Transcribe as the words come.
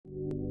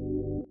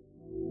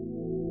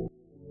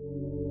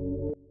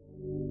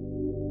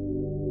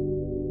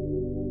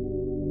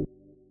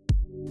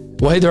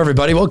Well, hey there,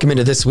 everybody. Welcome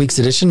into this week's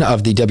edition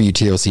of the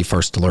WTOC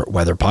First Alert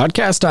Weather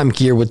Podcast. I'm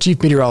here with Chief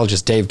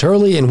Meteorologist Dave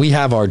Turley, and we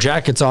have our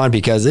jackets on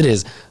because it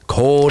is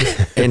cold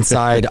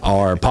inside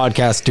our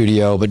podcast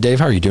studio. But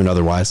Dave, how are you doing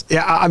otherwise?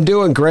 Yeah, I'm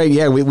doing great.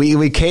 Yeah,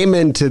 we came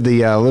into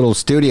the little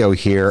studio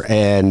here,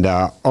 and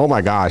oh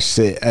my gosh,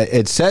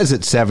 it says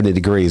it's 70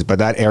 degrees, but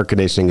that air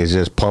conditioning is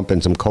just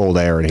pumping some cold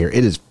air in here.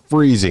 It is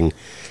freezing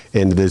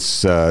in this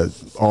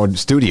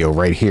studio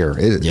right here.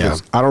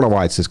 I don't know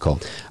why it's this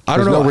cold.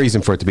 There's no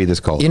reason for it to be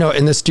this cold. You know,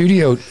 in the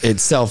studio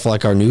itself,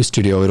 like our new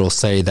studio, it'll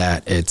say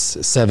that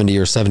it's 70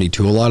 or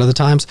 72 a lot of the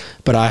times,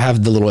 but I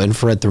have the little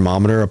infrared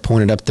thermometer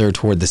pointed up there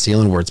toward the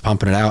ceiling where it's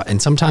pumping it out,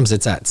 and sometimes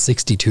it's at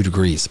 62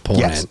 degrees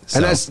pulling in. So.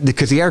 And that's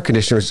because the air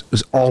conditioner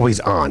is always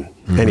on.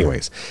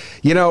 Anyways,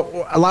 you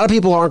know, a lot of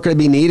people aren't going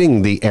to be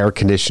needing the air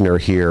conditioner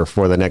here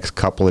for the next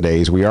couple of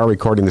days. We are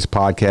recording this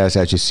podcast,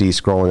 as you see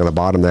scrolling on the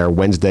bottom there,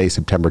 Wednesday,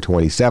 September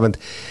 27th.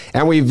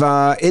 And we've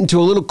into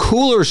a little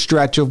cooler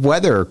stretch of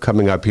weather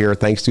coming up here,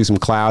 thanks to some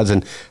clouds,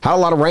 and had a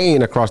lot of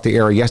rain across the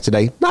area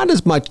yesterday. Not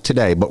as much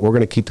today, but we're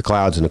going to keep the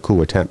clouds in the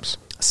cooler temps.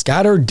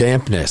 Scattered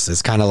dampness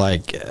is kind of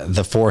like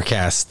the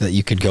forecast that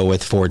you could go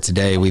with for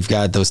today. We've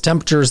got those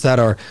temperatures that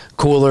are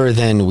cooler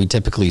than we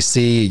typically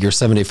see. Your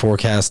 7-day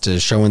forecast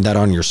is showing that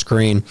on your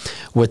screen.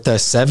 With the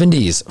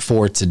 70s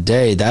for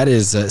today, that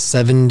is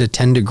 7 to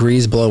 10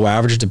 degrees below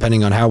average,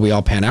 depending on how we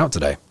all pan out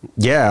today.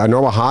 Yeah, our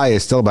normal high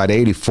is still about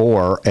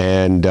 84,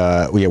 and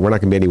we're not going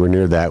to be anywhere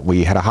near that.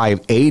 We had a high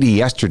of 80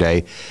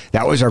 yesterday.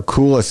 That was our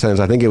coolest since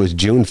I think it was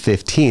June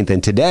 15th,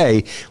 and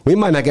today we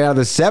might not get out of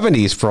the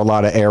 70s for a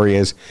lot of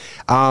areas.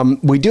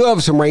 We do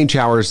have some rain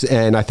showers,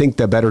 and I think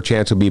the better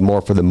chance will be more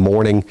for the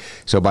morning.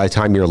 So by the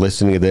time you're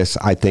listening to this,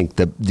 I think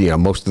that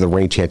most of the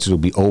rain chances will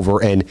be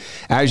over. And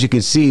as you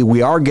can see,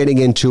 we are getting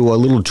into a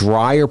little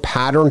drier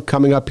pattern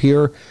coming up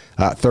here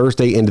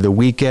Thursday into the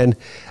weekend,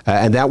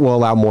 and that will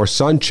allow more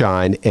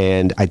sunshine.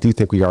 And I do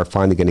think we are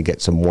finally going to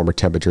get some warmer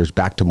temperatures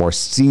back to more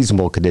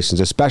seasonal conditions,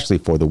 especially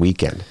for the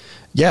weekend.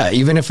 Yeah,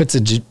 even if it's a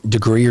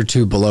degree or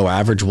two below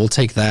average, we'll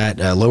take that.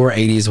 Lower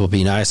 80s will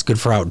be nice, good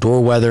for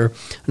outdoor weather,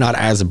 not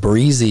as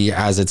breezy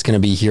as it's going to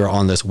be here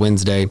on this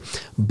Wednesday,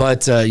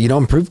 but,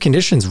 improved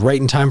conditions right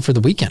in time for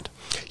the weekend.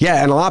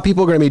 Yeah, and a lot of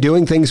people are going to be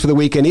doing things for the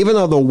weekend, even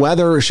though the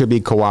weather should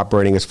be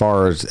cooperating as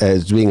far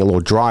as being a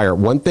little drier.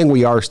 One thing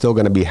we are still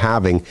going to be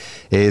having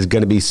is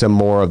going to be some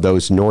more of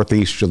those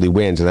northeasterly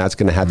winds, and that's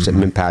going to have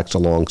some impacts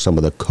along some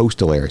of the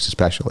coastal areas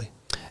especially.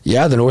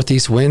 Yeah, the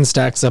northeast wind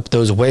stacks up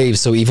those waves.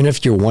 So even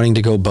if you're wanting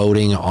to go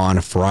boating on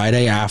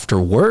Friday after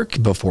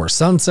work before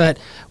sunset,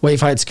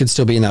 wave heights could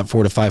still be in that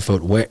 4 to 5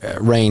 foot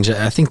range.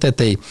 I think that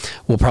they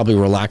will probably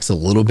relax a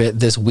little bit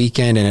this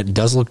weekend, and it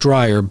does look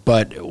drier,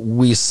 but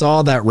we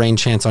saw that rain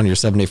chance on your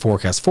 7-day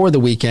forecast for the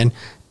weekend.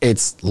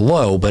 It's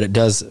low, but it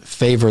does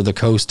favor the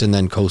coast and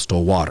then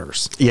coastal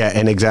waters. Yeah,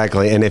 and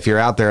exactly. And if you're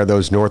out there,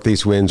 those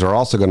northeast winds are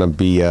also going to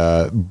be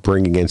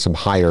bringing in some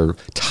higher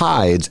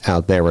tides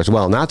out there as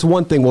well. And that's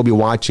one thing we'll be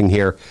watching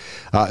here,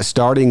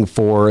 starting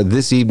for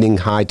this evening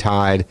high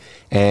tide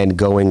and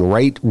going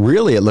right,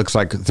 really, it looks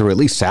like through at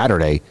least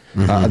Saturday.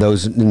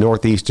 Those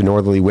northeast to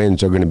northerly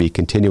winds are going to be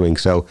continuing.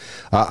 So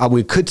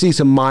we could see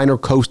some minor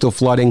coastal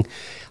flooding.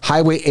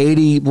 Highway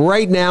 80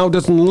 right now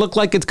doesn't look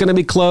like it's going to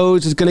be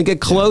closed. It's going to get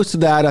close to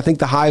that. I think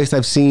the highest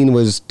I've seen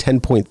was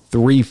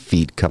 10.3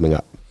 feet coming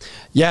up.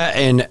 Yeah,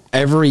 and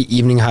every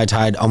evening high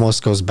tide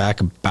almost goes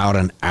back about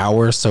an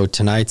hour. So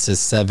tonight's is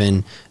 7,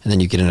 and then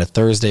you get into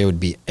Thursday, it would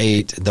be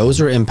 8. Those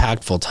are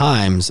impactful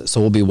times, so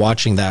we'll be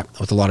watching that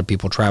with a lot of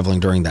people traveling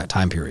during that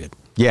time period.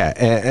 Yeah,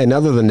 and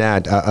other than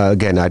that,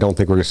 again, I don't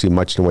think we're going to see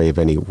much in the way of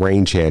any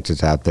rain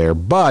chances out there.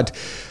 But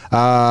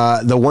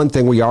the one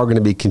thing we are going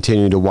to be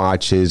continuing to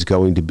watch is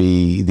going to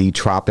be the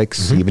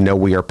tropics, even though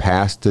we are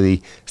past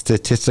the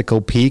statistical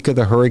peak of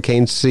the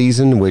hurricane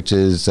season, which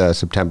is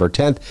September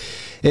 10th.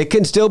 It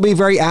can still be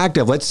very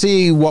active. Let's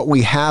see what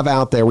we have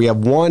out there. We have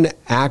one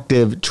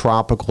active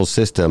tropical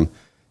system,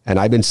 and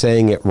I've been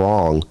saying it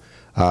wrong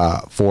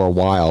for a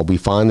while. We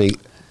finally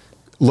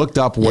looked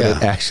up what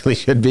it actually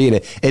should be.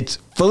 And it's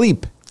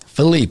Philippe.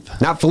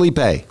 Not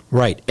Felipe.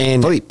 Right.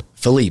 And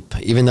Philippe,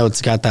 even though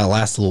it's got that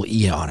last little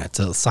E on it. It's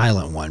a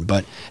silent one.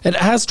 But it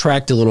has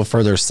tracked a little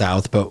further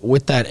south, but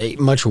with that a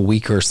much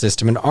weaker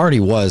system, and already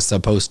was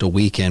supposed to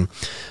weaken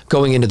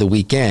going into the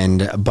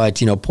weekend.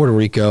 But, Puerto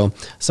Rico,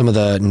 some of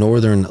the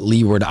northern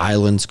leeward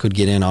islands could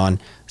get in on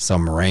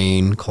some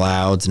rain,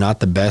 clouds, not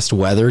the best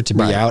weather to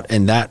be out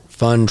in that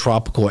fun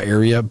tropical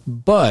area,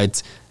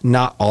 but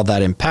not all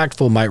that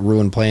impactful. Might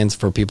ruin plans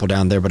for people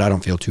down there, but I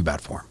don't feel too bad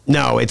for them.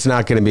 No, it's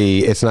not going to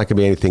be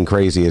anything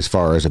crazy as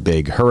far as a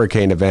big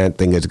hurricane event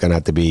thing is going to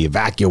have to be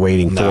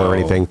evacuating for or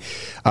anything.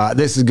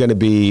 This is going to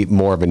be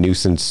more of a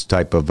nuisance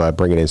type of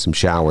bringing in some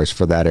showers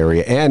for that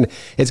area. And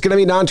it's going to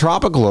be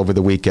non-tropical over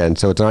the weekend,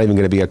 so it's not even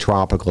going to be a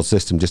tropical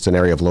system, just an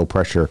area of low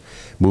pressure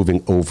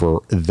moving over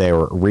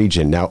their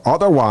region. Now,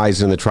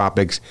 otherwise in the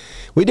tropics,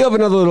 we do have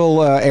another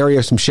little area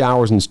of some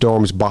showers and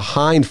storms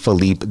behind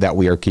Philippe that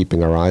we are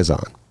keeping our eyes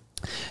on.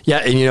 Yeah,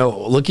 and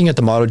looking at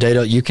the model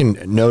data, you can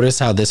notice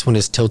how this one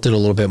is tilted a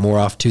little bit more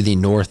off to the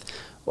north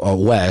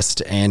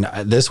west, and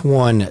this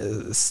one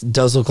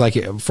does look like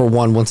it, for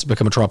one, wants to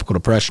become a tropical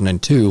depression,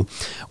 and two,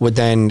 would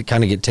then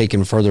kind of get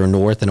taken further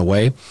north and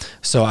away.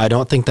 So I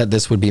don't think that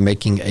this would be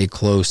making a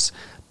close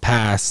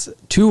pass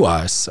to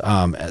us.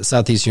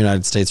 Southeast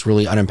United States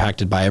really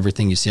unimpacted by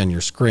everything you see on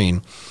your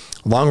screen.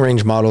 Long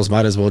range models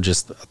might as well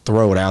just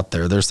throw it out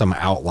there. There's some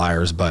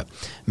outliers, but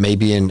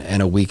maybe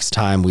in a week's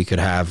time we could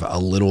have a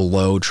little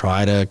low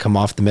try to come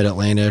off the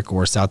mid-Atlantic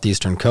or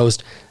southeastern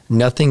coast.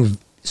 Nothing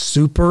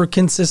super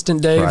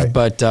consistent, Dave, right.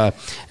 But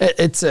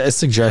it's a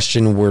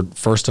suggestion. We're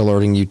first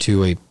alerting you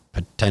to a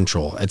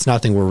potential. It's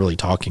nothing we're really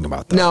talking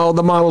about, though. No,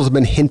 the models have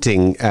been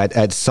hinting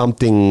at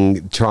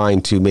something,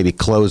 trying to maybe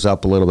close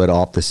up a little bit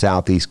off the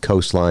southeast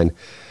coastline.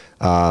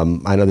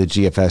 I know the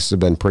GFS have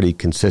been pretty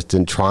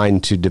consistent,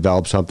 trying to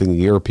develop something. The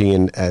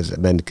European has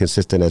been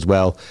consistent as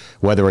well,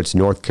 whether it's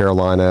North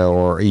Carolina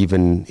or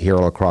even here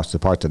all across the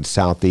parts of the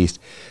southeast.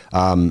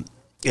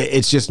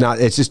 It's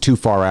just too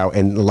far out,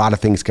 and a lot of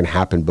things can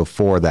happen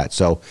before that.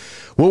 So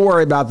we'll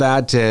worry about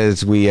that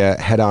as we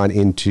head on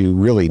into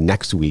really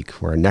next week,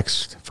 for our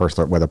next First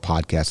Alert Weather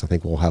podcast. I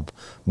think we'll have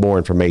more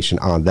information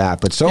on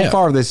that. But so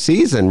far this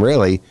season,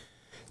 really,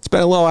 it's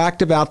been a little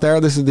active out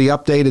there. This is the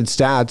updated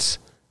stats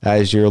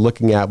as you're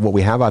looking at what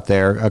we have out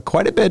there.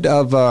 Quite a bit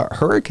of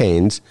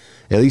hurricanes,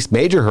 at least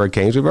major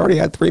hurricanes. We've already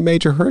had 3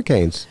 major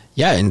hurricanes.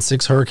 Yeah, and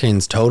 6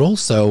 hurricanes total.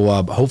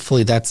 So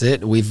hopefully that's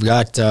it. We've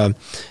got a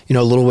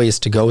little ways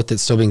to go with it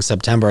still being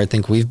September. I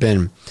think we've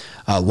been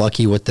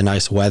lucky with the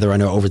nice weather. I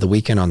know over the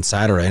weekend on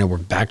Saturday, I know we're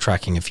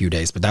backtracking a few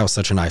days, but that was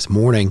such a nice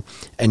morning.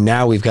 And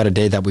now we've got a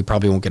day that we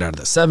probably won't get out of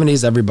the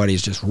 70s.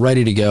 Everybody's just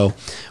ready to go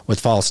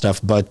with fall stuff,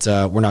 but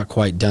we're not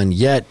quite done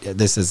yet.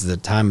 This is the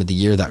time of the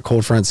year that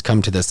cold fronts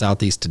come to the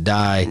southeast to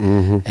die,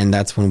 and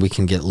that's when we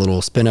can get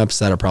little spin-ups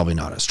that are probably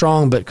not as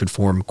strong, but could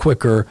form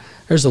quicker.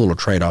 There's a little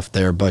trade-off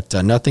there, but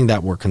nothing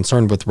that we're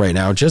concerned with right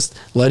now. Just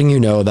letting you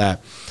know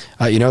that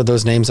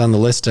those names on the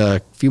list,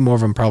 a few more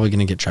of them probably going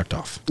to get checked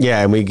off.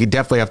 Yeah, and we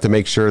definitely have to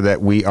make sure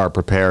that we are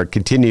prepared.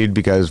 Continued,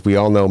 because we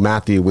all know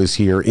Matthew was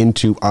here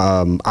into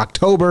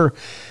October.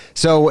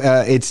 So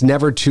it's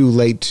never too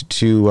late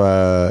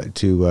to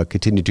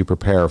continue to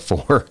prepare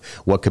for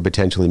what could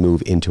potentially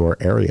move into our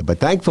area. But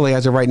thankfully,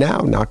 as of right now,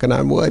 knocking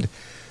on wood,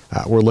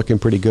 we're looking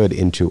pretty good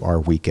into our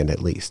weekend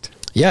at least.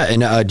 Yeah,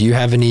 and do you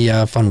have any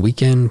fun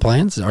weekend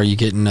plans? Are you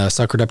getting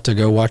suckered up to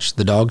go watch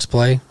the dogs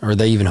play? Are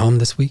they even home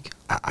this week?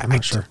 I'm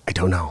not sure. I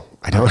don't know.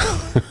 I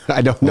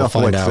don't know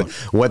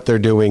what they're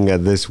doing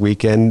this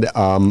weekend.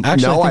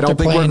 Actually, no, I don't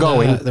think we're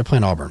going. They're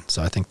playing Auburn,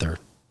 so I think they're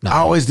not.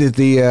 Oh, is it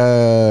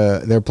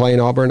they're playing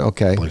Auburn?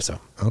 Okay. I believe so.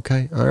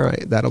 Okay, all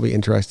right. That'll be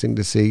interesting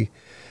to see.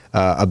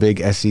 A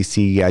big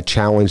SEC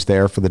challenge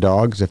there for the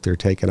dogs if they're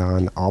taking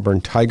on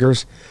Auburn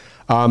Tigers.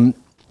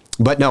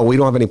 But no, we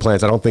don't have any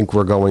plans. I don't think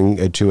we're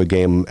going to a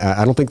game.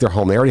 I don't think they're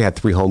home. They already had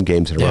 3 home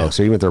games in a row.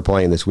 So even if they're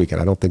playing this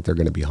weekend, I don't think they're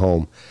going to be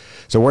home.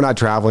 So we're not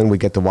traveling. We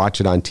get to watch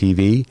it on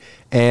TV.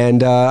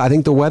 And I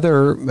think the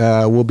weather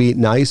will be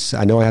nice.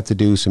 I know I have to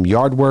do some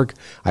yard work.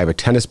 I have a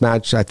tennis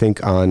match, I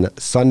think, on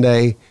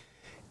Sunday.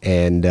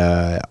 And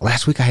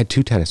last week I had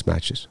 2 tennis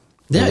matches.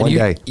 Yeah, one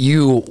day.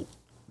 You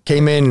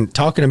came in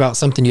talking about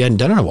something you hadn't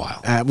done in a while.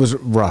 It was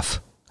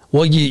rough.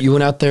 Well, you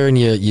went out there and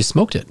you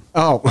smoked it.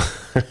 Oh,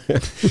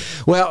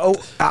 well,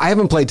 I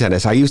haven't played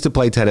tennis. I used to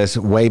play tennis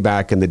way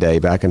back in the day,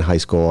 back in high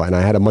school, and I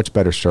had a much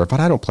better serve,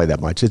 but I don't play that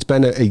much. It's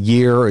been a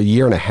year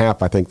and a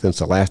half, I think, since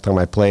the last time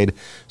I played.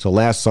 So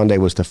last Sunday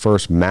was the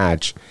first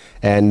match,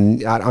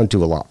 and I don't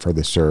do a lot for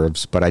the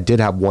serves, but I did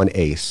have 1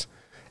 ace,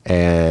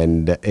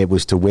 and it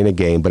was to win a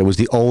game, but it was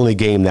the only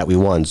game that we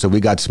won. So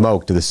we got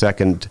smoked. The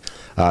second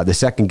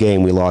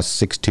game, we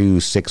lost 6-2,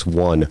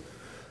 6-1.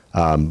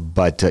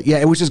 But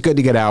it was just good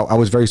to get out. I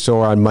was very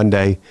sore on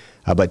Monday,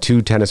 but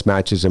 2 tennis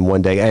matches in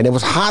one day. And it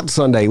was hot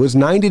Sunday. It was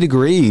 90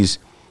 degrees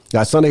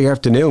Sunday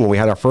afternoon when we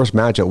had our first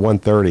match at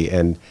 1:30.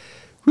 And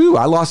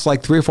I lost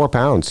like 3 or 4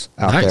 pounds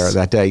out there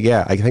that day.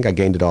 Yeah, I think I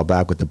gained it all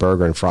back with the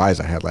burger and fries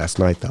I had last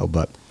night, though.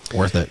 But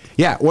worth it.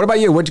 Yeah. What about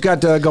you? What you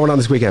got going on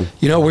this weekend?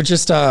 We're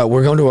just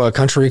we're going to a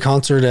country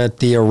concert at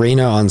the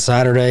arena on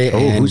Saturday. Oh,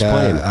 who's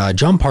playing?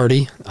 John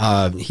Party.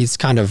 He's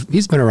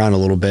been around a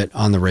little bit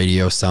on the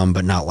radio, some,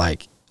 but not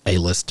like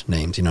A-list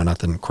names,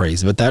 nothing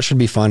crazy, but that should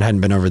be fun.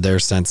 Hadn't been over there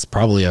since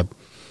probably a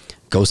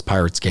Ghost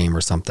Pirates game or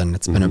something.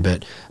 It's been a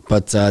bit,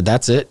 but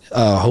that's it.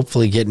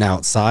 Hopefully getting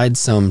outside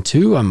some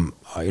too.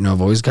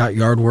 I've always got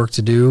yard work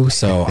to do,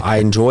 so I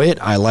enjoy it.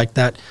 I like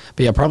that,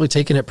 but yeah, probably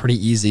taking it pretty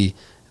easy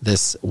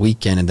this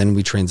weekend, and then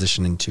we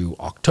transition into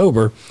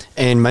October.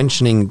 And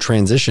mentioning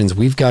transitions,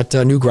 we've got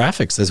new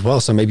graphics as well,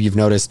 so maybe you've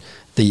noticed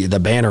the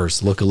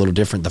banners look a little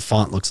different, the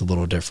font looks a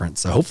little different,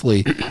 so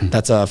hopefully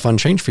that's a fun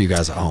change for you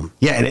guys at home.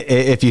 Yeah, and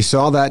if you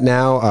saw that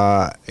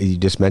now, you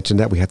just mentioned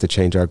that we have to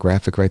change our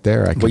graphic right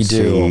there. I can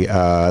see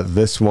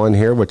this one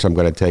here, which I'm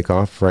going to take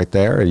off right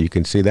there, and you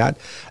can see that.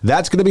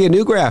 That's going to be a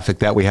new graphic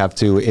that we have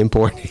to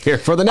import here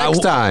for the next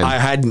time. I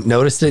hadn't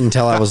noticed it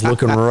until I was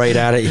looking right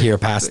at it here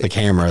past the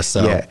camera,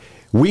 so... Yeah.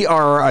 We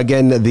are,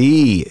 again,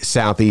 the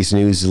Southeast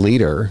News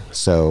Leader.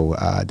 So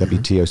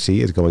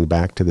WTOC is going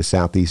back to the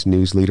Southeast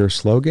News Leader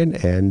slogan,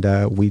 and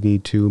we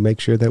need to make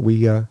sure that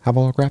we have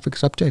all our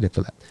graphics updated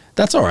for that.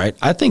 That's all right.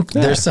 I think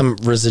there's some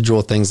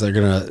residual things that are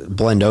going to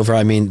blend over.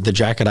 I mean, the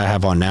jacket I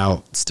have on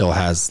now still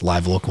has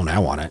Live Local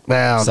Now on it.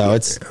 Well, so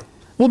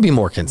we'll be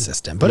more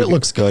consistent, but it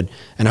looks good.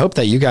 And I hope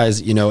that you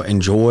guys,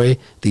 enjoy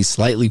the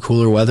slightly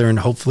cooler weather and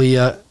hopefully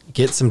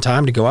get some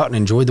time to go out and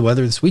enjoy the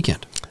weather this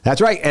weekend. That's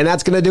right. And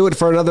that's going to do it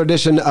for another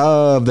edition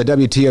of the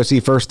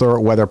WTOC First Thorough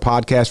Weather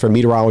Podcast. From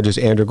meteorologist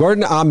Andrew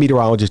Gordon, I'm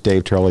meteorologist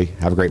Dave Turley.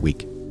 Have a great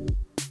week.